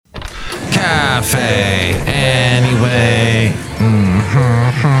Café. Anyway.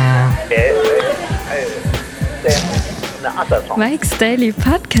 Mike's Daily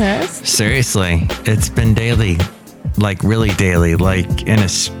Podcast. Seriously, it's been daily. Like really daily. Like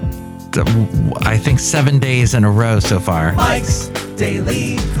I think 7 days in a row so far. Mike's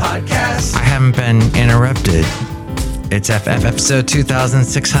Daily Podcast. I haven't been interrupted. It's episode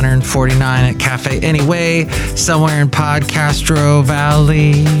 2649 at Café. Anyway, somewhere in Podcastro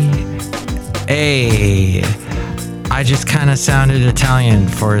Valley. Hey, I just kind of sounded Italian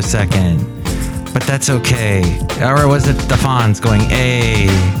for a second, but that's okay. Or was it the Fonz going, hey?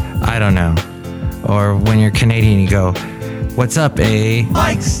 I don't know. Or when you're Canadian, you go, what's up, eh?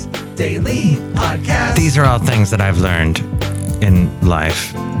 Mike's Daily Podcast. These are all things that I've learned in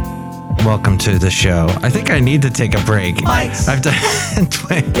life. Welcome to the show. I think I need to take a break. Mike's I've done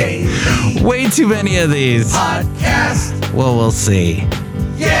way too many of these. Podcast. Well, we'll see.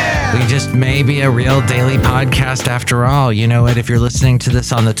 Yeah. We just may be a real daily podcast after all. You know what? If you're listening to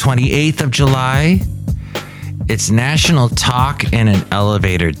this on the 28th of July, it's National Talk in an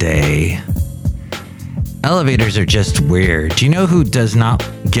Elevator Day. Elevators are just weird. Do you know who does not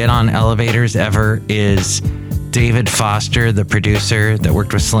get on elevators ever is David Foster, the producer that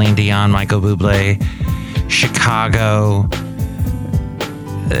worked with Celine Dion, Michael Bublé, Chicago,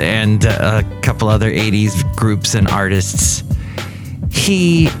 and a couple other 80s groups and artists.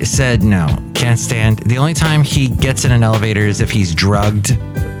 He said no, can't stand. The only time he gets in an elevator is if he's drugged,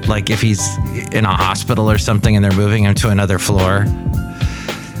 like if he's in a hospital or something and they're moving him to another floor.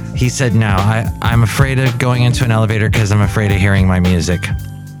 He said no, I'm afraid of going into an elevator because I'm afraid of hearing my music.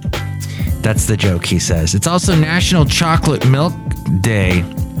 That's the joke, he says. It's also National Chocolate Milk Day.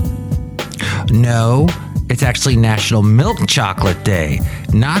 No, it's actually National Milk Chocolate Day.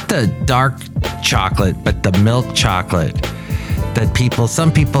 Not the dark chocolate, but the milk chocolate.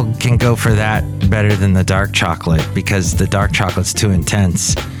 Some people can go for that better than the dark chocolate because the dark chocolate's too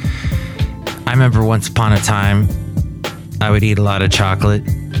intense. I remember once upon a time, I would eat a lot of chocolate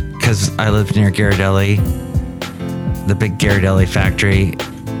because I lived near Ghirardelli, the big Ghirardelli factory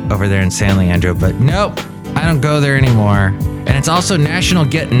over there in San Leandro, but nope, I don't go there anymore. And it's also National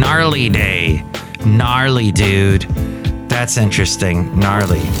Get Gnarly Day. Gnarly, dude. That's interesting.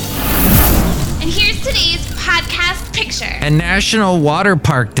 Gnarly. And here's today's podcast picture. And National Water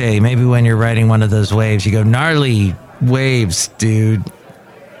Park Day. Maybe when you're riding one of those waves, you go, gnarly waves, dude.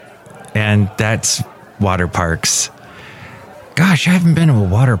 And that's water parks. Gosh, I haven't been to a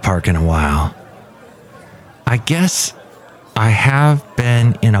water park in a while. I guess I have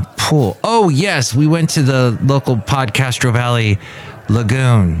been in a pool. Oh, yes. We went to the local Podcastro Valley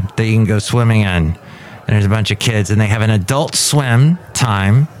lagoon that you can go swimming in. And there's a bunch of kids, and they have an adult swim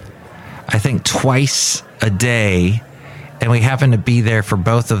time, I think twice a day. And we happen to be there for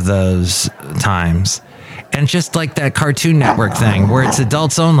both of those times. And just like that Cartoon Network thing where it's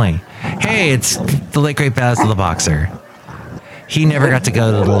adults only. Hey, it's the late great Basil the Boxer. He never got to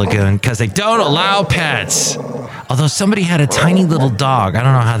go to the lagoon because they don't allow pets. Although somebody had a tiny little dog. I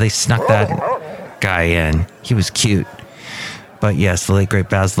don't know how they snuck that guy in. He was cute. But yes, the late great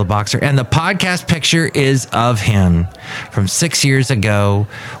Basil the Boxer. And the podcast picture is of him from 6 years ago.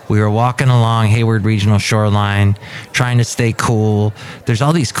 We were walking along Hayward Regional Shoreline, trying to stay cool. There's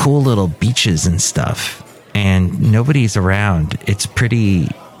all these cool little beaches and stuff, and nobody's around. It's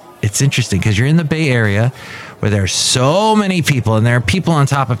interesting because you're in the Bay Area where there are so many people, and there are people on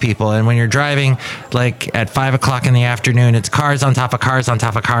top of people. And when you're driving, like at 5 o'clock in the afternoon, it's cars on top of cars on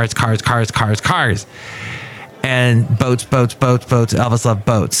top of cars, cars. And boats. Elvis loved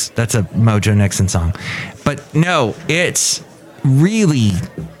boats. That's a Mojo Nixon song. But no, it's really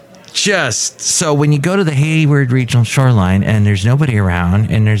just so when you go to the Hayward Regional Shoreline and there's nobody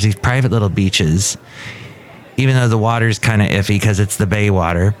around and there's these private little beaches, even though the water's kind of iffy because it's the bay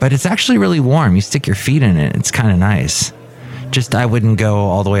water, but it's actually really warm. You stick your feet in it. It's kind of nice. Just I wouldn't go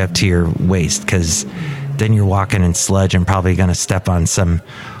all the way up to your waist because then you're walking in sludge and probably going to step on some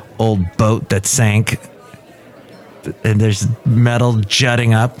old boat that sank. And there's metal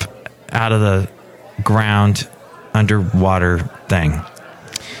jutting up out of the ground underwater thing.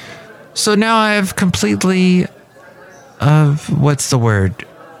 So now I've completely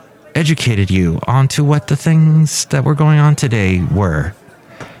educated you onto what the things that were going on today were.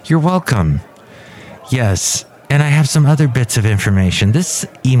 You're welcome. Yes, and I have some other bits of information. This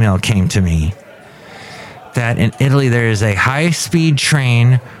email came to me that in Italy there is a high-speed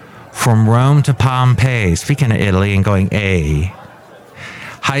train from Rome to Pompeii. Speaking of Italy and going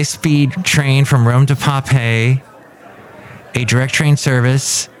high-speed train from Rome to Pompeii, a direct train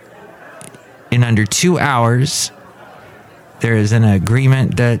service in under 2 hours there is an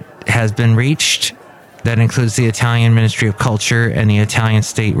agreement that has been reached that includes the Italian Ministry of Culture and the Italian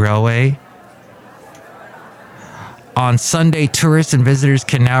State Railway. On Sunday, tourists and visitors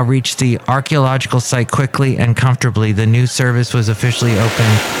can now reach the archaeological site quickly and comfortably. The new service was officially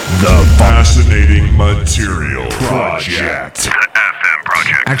opened. The Fascinating Material Project.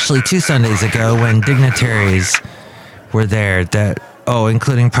 Actually, 2 Sundays ago, when dignitaries were there,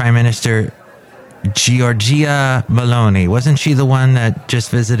 including Prime Minister Giorgia Meloni. Wasn't she the one that just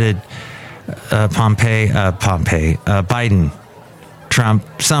visited Biden? Trump,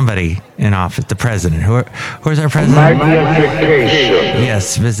 somebody in office, the president. Who's our president?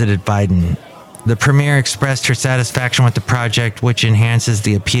 Yes, visited Biden. The premier expressed her satisfaction with the project, which enhances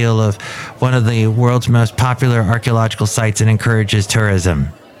the appeal of one of the world's most popular archaeological sites and encourages tourism.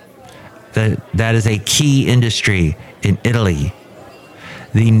 That is a key industry in Italy.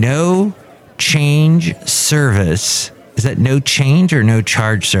 The no change service, is that no change or no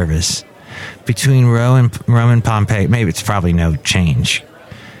charge service? Between Rome and Pompeii, maybe it's probably no change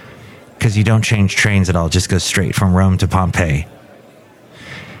because you don't change trains at all. It just goes straight from Rome to Pompeii.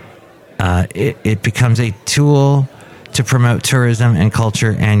 It becomes a tool to promote tourism and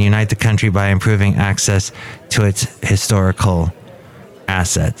culture and unite the country by improving access to its historical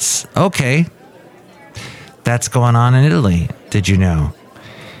assets. Okay. That's going on in Italy. Did you know?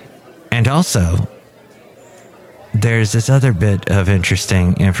 And also, there's this other bit of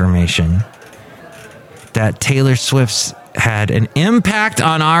interesting information that Taylor Swift's had an impact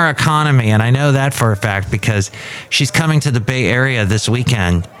on our economy. And I know that for a fact because she's coming to the Bay Area this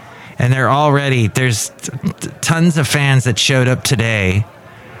weekend. And there's tons of fans that showed up today.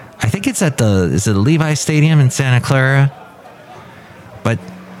 I think it's at is it Levi Stadium in Santa Clara? But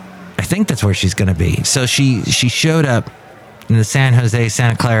I think that's where she's going to be. So she showed up in the San Jose,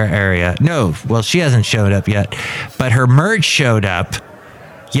 Santa Clara area. No, well, she hasn't showed up yet, but her merch showed up.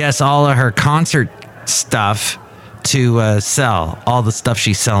 Yes, all of her concert stuff to sell, all the stuff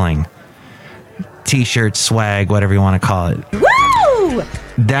she's selling. T-shirts, swag, whatever you want to call it. Woo!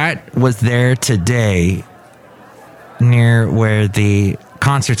 That was there today near where the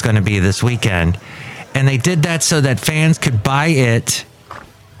concert's going to be this weekend. And they did that so that fans could buy it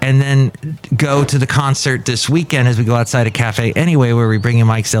and then go to the concert this weekend as we go outside a Café anyway, where we bring you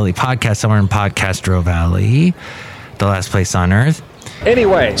Mike's Daily Podcast somewhere in Podcastro Valley, the last place on earth.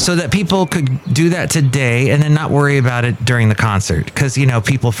 Anyway. So that people could do that today and then not worry about it during the concert. Because,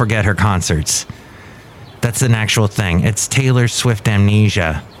 people forget her concerts. That's an actual thing. It's Taylor Swift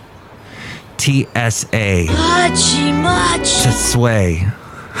amnesia. TSA. To sway.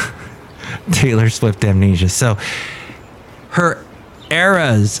 Taylor Swift amnesia. So her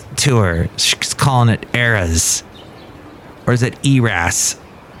Eras tour, she's calling it Eras, or is it ERAS,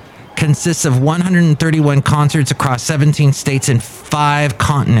 consists of 131 concerts across 17 states and 5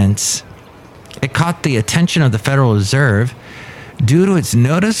 continents. It caught the attention of the Federal Reserve due to its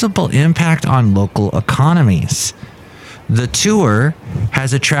noticeable impact on local economies. The tour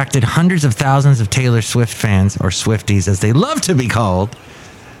has attracted hundreds of thousands of Taylor Swift fans, or Swifties as they love to be called,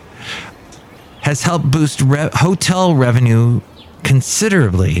 has helped boost hotel revenue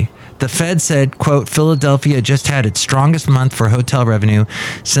considerably. The Fed said, quote, Philadelphia just had its strongest month for hotel revenue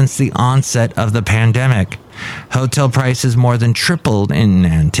since the onset of the pandemic. Hotel prices more than tripled in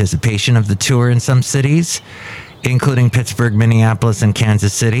anticipation of the tour in some cities, including Pittsburgh, Minneapolis, and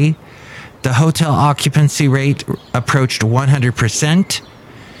Kansas City. The hotel occupancy rate approached 100%,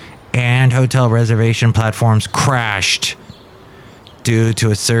 and hotel reservation platforms crashed due to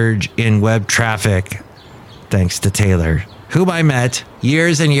a surge in web traffic, thanks to Taylor, whom I met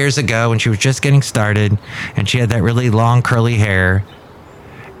years and years ago when she was just getting started, and she had that really long curly hair,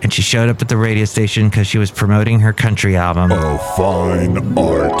 and she showed up at the radio station because she was promoting her country album. A fine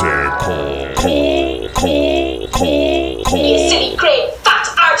article. You silly, great, fat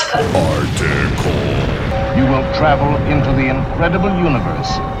article. You will travel into the incredible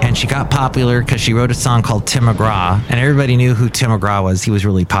universe. And she got popular because she wrote a song called Tim McGraw, and everybody knew who Tim McGraw was. He was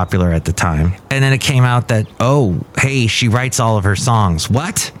really popular at the time. And then it came out that, oh, hey, she writes all of her songs.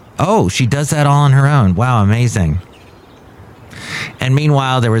 What? Oh, she does that all on her own. Wow, amazing. And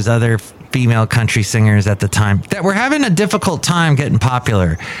meanwhile, there was other female country singers at the time that were having a difficult time getting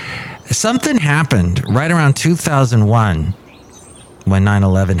popular. Something happened right around 2001 when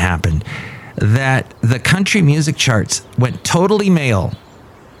 9/11 happened, that the country music charts went totally male.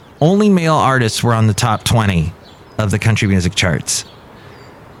 Only male artists were on the top 20 of the country music charts.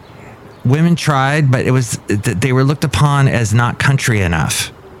 Women tried, but they were looked upon as not country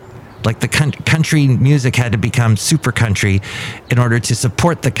enough. Like the country music had to become super country in order to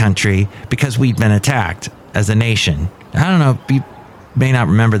support the country because we'd been attacked. as a nation. I don't know, you may not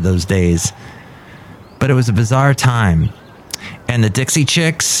remember those days, but it was a bizarre time. And the Dixie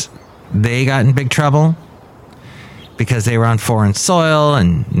Chicks, they got in big trouble because they were on foreign soil,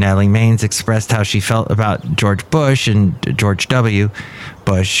 and Natalie Maines expressed how she felt about George Bush and George W.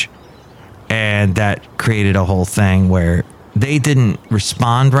 Bush, and that created a whole thing where they didn't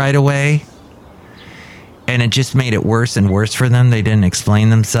respond right away, and it just made it worse and worse for them. They didn't explain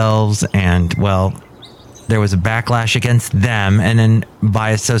themselves, and, well, there was a backlash against them, and then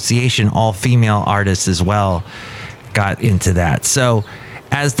by association, all female artists as well got into that. So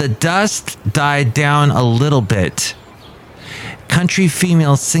as the dust died down a little bit, country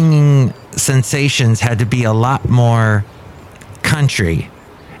female singing sensations had to be a lot more country.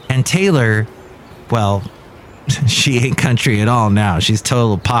 And Taylor, well, she ain't country at all now. She's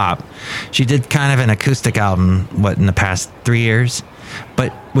total pop. She did kind of an acoustic album, in the past 3 years?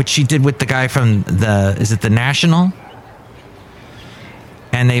 But what she did with the guy from is it The National?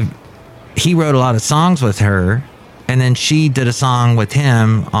 And he wrote a lot of songs with her, and then she did a song with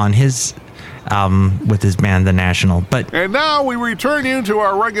him on his album with his band, The National. And now we return you to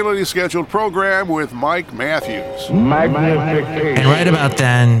our regularly scheduled program with Mike Matthews. And right about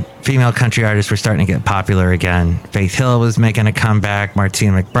then, female country artists were starting to get popular again. Faith Hill was making a comeback,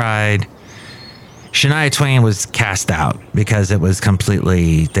 Martina McBride. Shania Twain was cast out because it was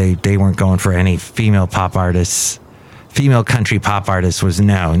completely, they weren't going for any female pop artists. Female country pop artists was a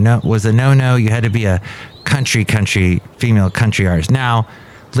no. You had to be a country female country artist. Now,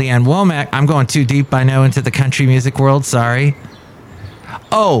 Leanne Womack, I'm going too deep, I know, into the country music world. Sorry.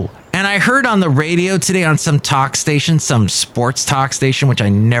 Oh, and I heard on the radio today on some talk station, some sports talk station, which I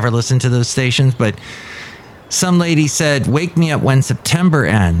never listened to those stations, but some lady said, "Wake me up when September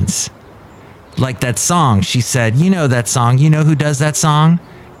ends." Like that song. She said, "You know that song. You know who does that song?"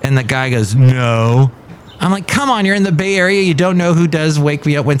 And the guy goes, "No." I'm like, come on, you're in the Bay Area. You don't know who does Wake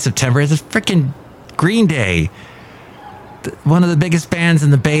Me Up When September. It's freaking Green Day. One of the biggest bands in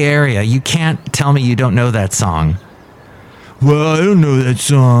the Bay Area. You can't tell me you don't know that song. Well, I don't know that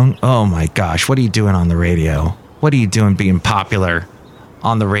song. Oh my gosh, what are you doing on the radio? What are you doing being popular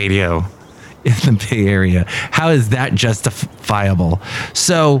on the radio in the Bay Area? How is that justifiable?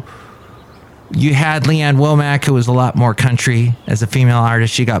 So you had Leanne Womack, who was a lot more country as a female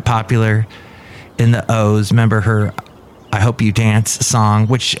artist. She got popular in the O's. Remember her I Hope You Dance song,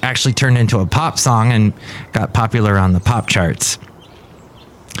 which actually turned into a pop song and got popular on the pop charts.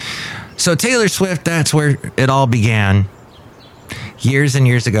 So Taylor Swift, that's where it all began. Years and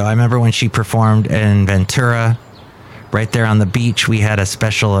years ago, I remember when she performed in Ventura, right there on the beach. We had a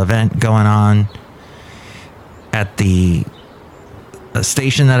special event going on at the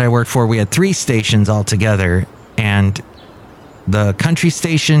station that I worked for. We had 3 stations altogether, and the country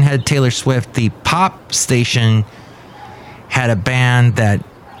station had Taylor Swift. The pop station had a band that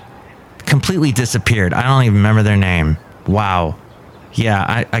completely disappeared. I don't even remember their name. Wow.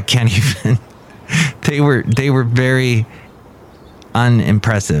 Yeah, I can't even. They were very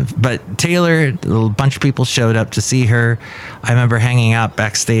unimpressive. But Taylor, a bunch of people showed up to see her. I remember hanging out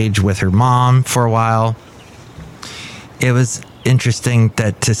backstage with her mom for a while. It was interesting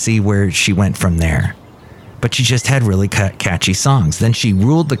to see where she went from there. But she just had really catchy songs. Then she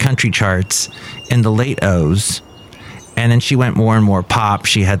ruled the country charts in the late O's. And then she went more and more pop.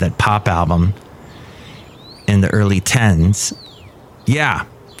 She had that pop album in the early 10s. Yeah,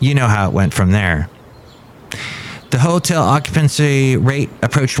 you know how it went from there. The hotel occupancy rate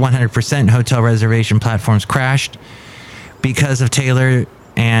approached 100%, and hotel reservation platforms crashed because of Taylor.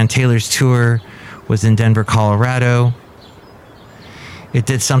 And Taylor's tour was in Denver, Colorado. It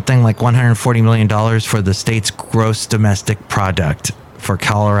did something like $140 million for the state's gross domestic product, for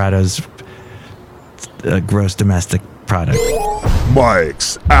Colorado's gross domestic product.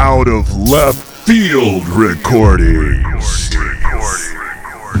 Mike's out of left field recordings.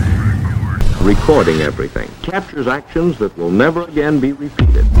 Recording everything captures actions that will never again be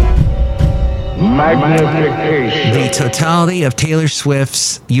repeated. Magnification. The totality of Taylor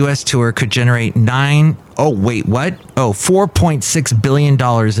Swift's U.S. tour could generate $4.6 billion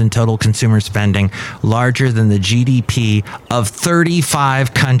in total consumer spending, larger than the GDP of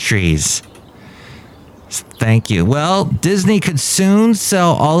 35 countries. Thank you. Well, Disney could soon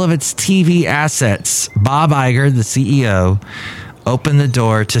sell all of its TV assets. Bob Iger, the CEO, opened the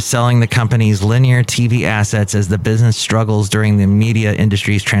door to selling the company's linear TV assets as the business struggles during the media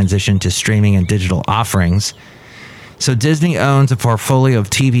industry's transition to streaming and digital offerings. So Disney owns a portfolio of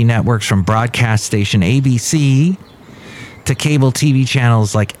TV networks from broadcast station ABC to cable TV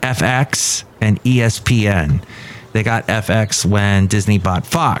channels like FX and ESPN. They got FX when Disney bought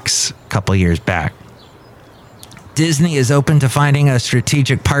Fox a couple years back. Disney is open to finding a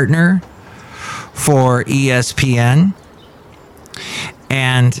strategic partner for ESPN.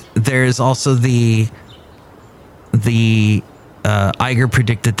 And there's also the Iger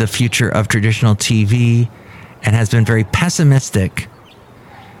predicted the future of traditional TV and has been very pessimistic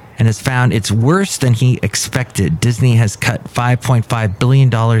and has found it's worse than he expected. Disney has cut $5.5 billion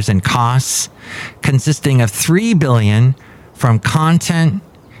in costs, consisting of $3 billion from content,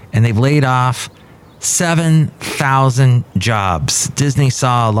 and they've laid off 7,000 jobs. Disney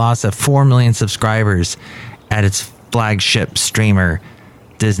saw a loss of 4 million subscribers at its flagship streamer,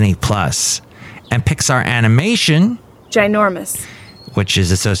 Disney Plus. And Pixar Animation, ginormous, which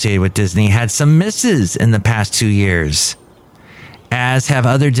is associated with Disney, had some misses in the past 2 years, as have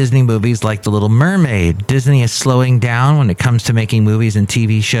other Disney movies like The Little Mermaid. Disney is slowing down when it comes to making movies and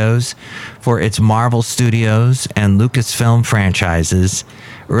TV shows for its Marvel Studios and Lucasfilm franchises.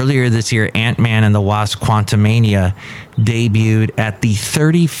 Earlier this year, Ant-Man and the Wasp: Quantumania debuted at the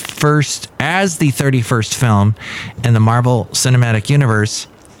 31st film in the Marvel Cinematic Universe,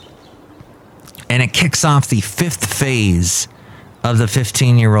 and it kicks off the 5th phase of the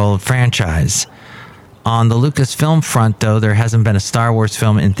 15-year-old franchise. On the Lucasfilm front, though, there hasn't been a Star Wars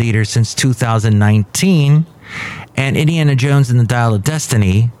film in theaters since 2019, and Indiana Jones and the Dial of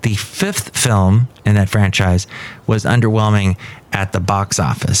Destiny, the 5th film in that franchise, was underwhelming at the box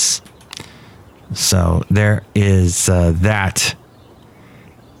office. So there is that.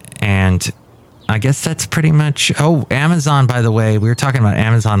 And I guess that's pretty much... Oh, Amazon, by the way. We were talking about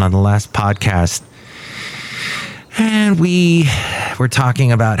Amazon on the last podcast. And we were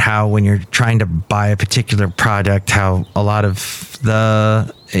talking about how when you're trying to buy a particular product, how a lot of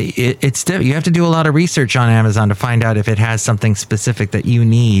you have to do a lot of research on Amazon to find out if it has something specific that you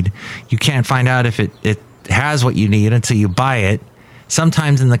need. You can't find out if it has what you need until you buy it.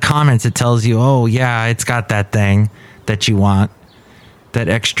 Sometimes in the comments it tells you, oh yeah, it's got that thing that you want, that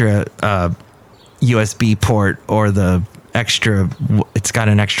extra USB port, or it's got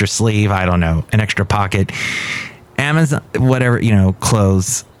an extra sleeve, I don't know, an extra pocket. Amazon, whatever,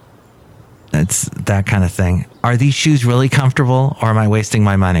 clothes. It's that kind of thing. Are these shoes really comfortable, or am I wasting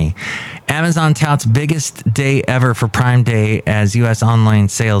my money? Amazon touts biggest day ever for Prime Day as U.S. online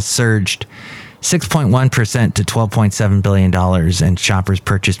sales surged 6.1% to $12.7 billion, and shoppers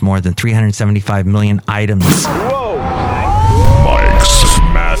purchased more than 375 million items. Whoa! Mike's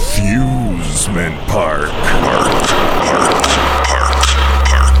Matthewsman Park.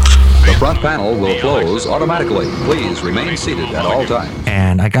 The front panel will close automatically. Please remain seated at all times.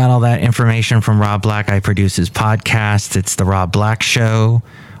 And I got all that information from Rob Black. I produce his podcast. It's The Rob Black Show,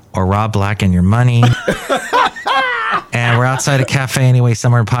 or Rob Black and Your Money. And we're outside a cafe anyway,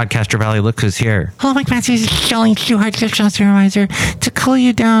 somewhere in Podcaster Valley. Look who's here. Hello, Mike Matthews. It's Jolene Shoehart, gift shop supervisor. To cool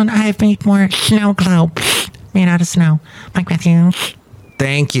you down, I have made more snow globes made out of snow. Mike Matthews.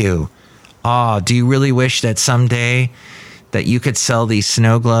 Thank you. Oh, do you really wish that someday that you could sell these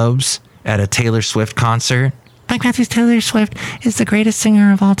snow globes at a Taylor Swift concert? Mike Matthews, Taylor Swift is the greatest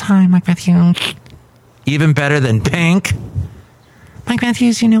singer of all time, Mike Matthews. Even better than Pink? Mike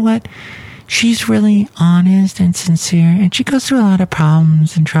Matthews, you know what? She's really honest and sincere, and she goes through a lot of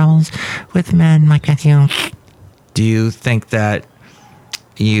problems and troubles with men, Mike Matthews. Do you think that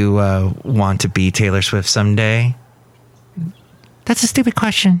you want to be Taylor Swift someday? That's a stupid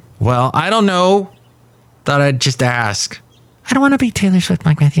question. Well, I don't know. Thought I'd just ask. I don't want to be Taylor Swift,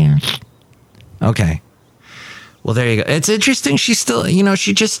 Mike Matthews. Okay. Well, there you go. It's interesting. She still,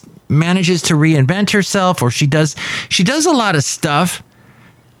 she just manages to reinvent herself, or she does a lot of stuff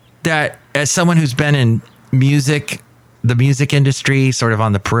that, as someone who's been in the music industry, sort of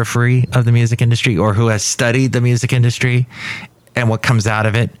on the periphery of the music industry, or who has studied the music industry and what comes out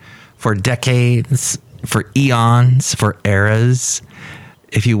of it for decades, for eons, for eras,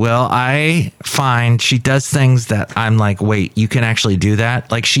 if you will, I find she does things that I'm like, wait, you can actually do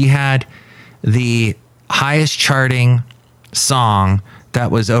that? Like, she had the highest charting song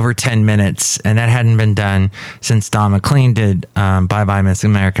that was over 10 minutes, and that hadn't been done since Don McLean did Bye Bye Miss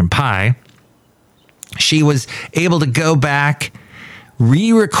American Pie. She was able to go back,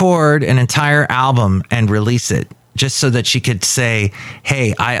 re-record an entire album and release it, just so that she could say,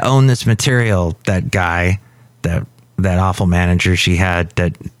 hey, I own this material. That guy, that awful manager she had,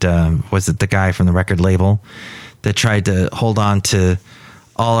 that was it the guy from the record label that tried to hold on to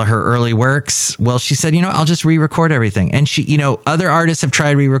all of her early works? Well, she said, I'll just re-record everything. And she, other artists have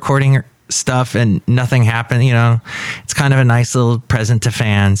tried re-recording her stuff and nothing happened. It's kind of a nice little present to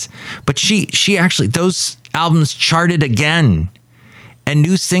fans. But she actually, those albums charted again, and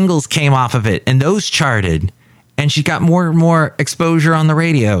new singles came off of it, and those charted. And she got more and more exposure on the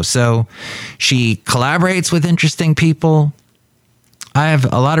radio. So she collaborates with interesting people. I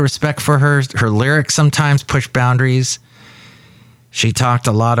have a lot of respect for her. Her lyrics sometimes push boundaries. She talked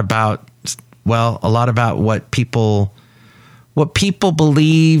a lot about what people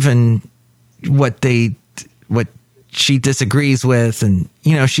believe and what she disagrees with. And,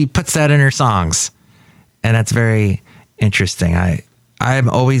 she puts that in her songs. And that's very interesting. I'm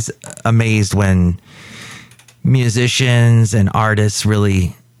always amazed when musicians and artists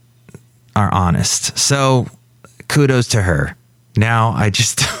really are honest. So kudos to her. Now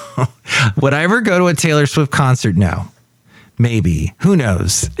would I ever go to a Taylor Swift concert? No. Maybe. Who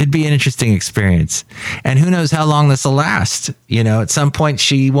knows? It'd be an interesting experience. And who knows how long this will last? At some point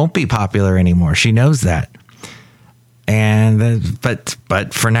she won't be popular anymore. She knows that. And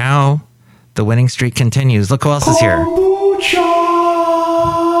but for now, the winning streak continues. Look who else is here.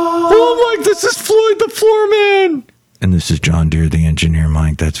 Oh, Mike, this is Floyd the Floorman. And this is John Deere, the engineer,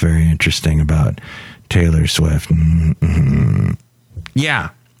 Mike. That's very interesting about Taylor Swift. Mm-hmm.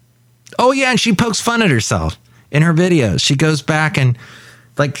 Yeah. Oh, yeah, and she pokes fun at herself in her videos. She goes back and,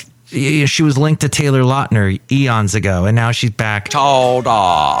 she was linked to Taylor Lautner eons ago, and now she's back. Told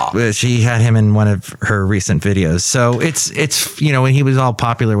off. She had him in one of her recent videos. So it's when he was all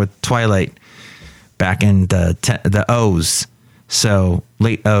popular with Twilight back in the O's. So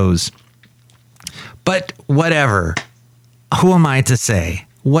late O's. But whatever. Who am I to say?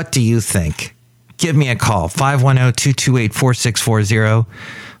 What do you think? Give me a call. 510-228-4640.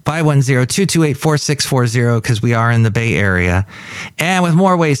 510-228-4640, because we are in the Bay Area. And with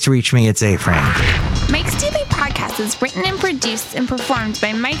more ways to reach me, it's A-Frame. Mike's Daily Podcast is written and produced and performed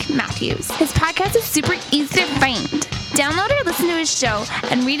by Mike Matthews. His podcast is super easy to find. Download or listen to his show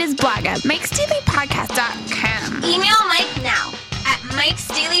and read his blog at mikesdailypodcast.com. Email Mike now at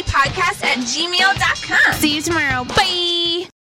mikesdailypodcast@gmail.com. See you tomorrow. Bye!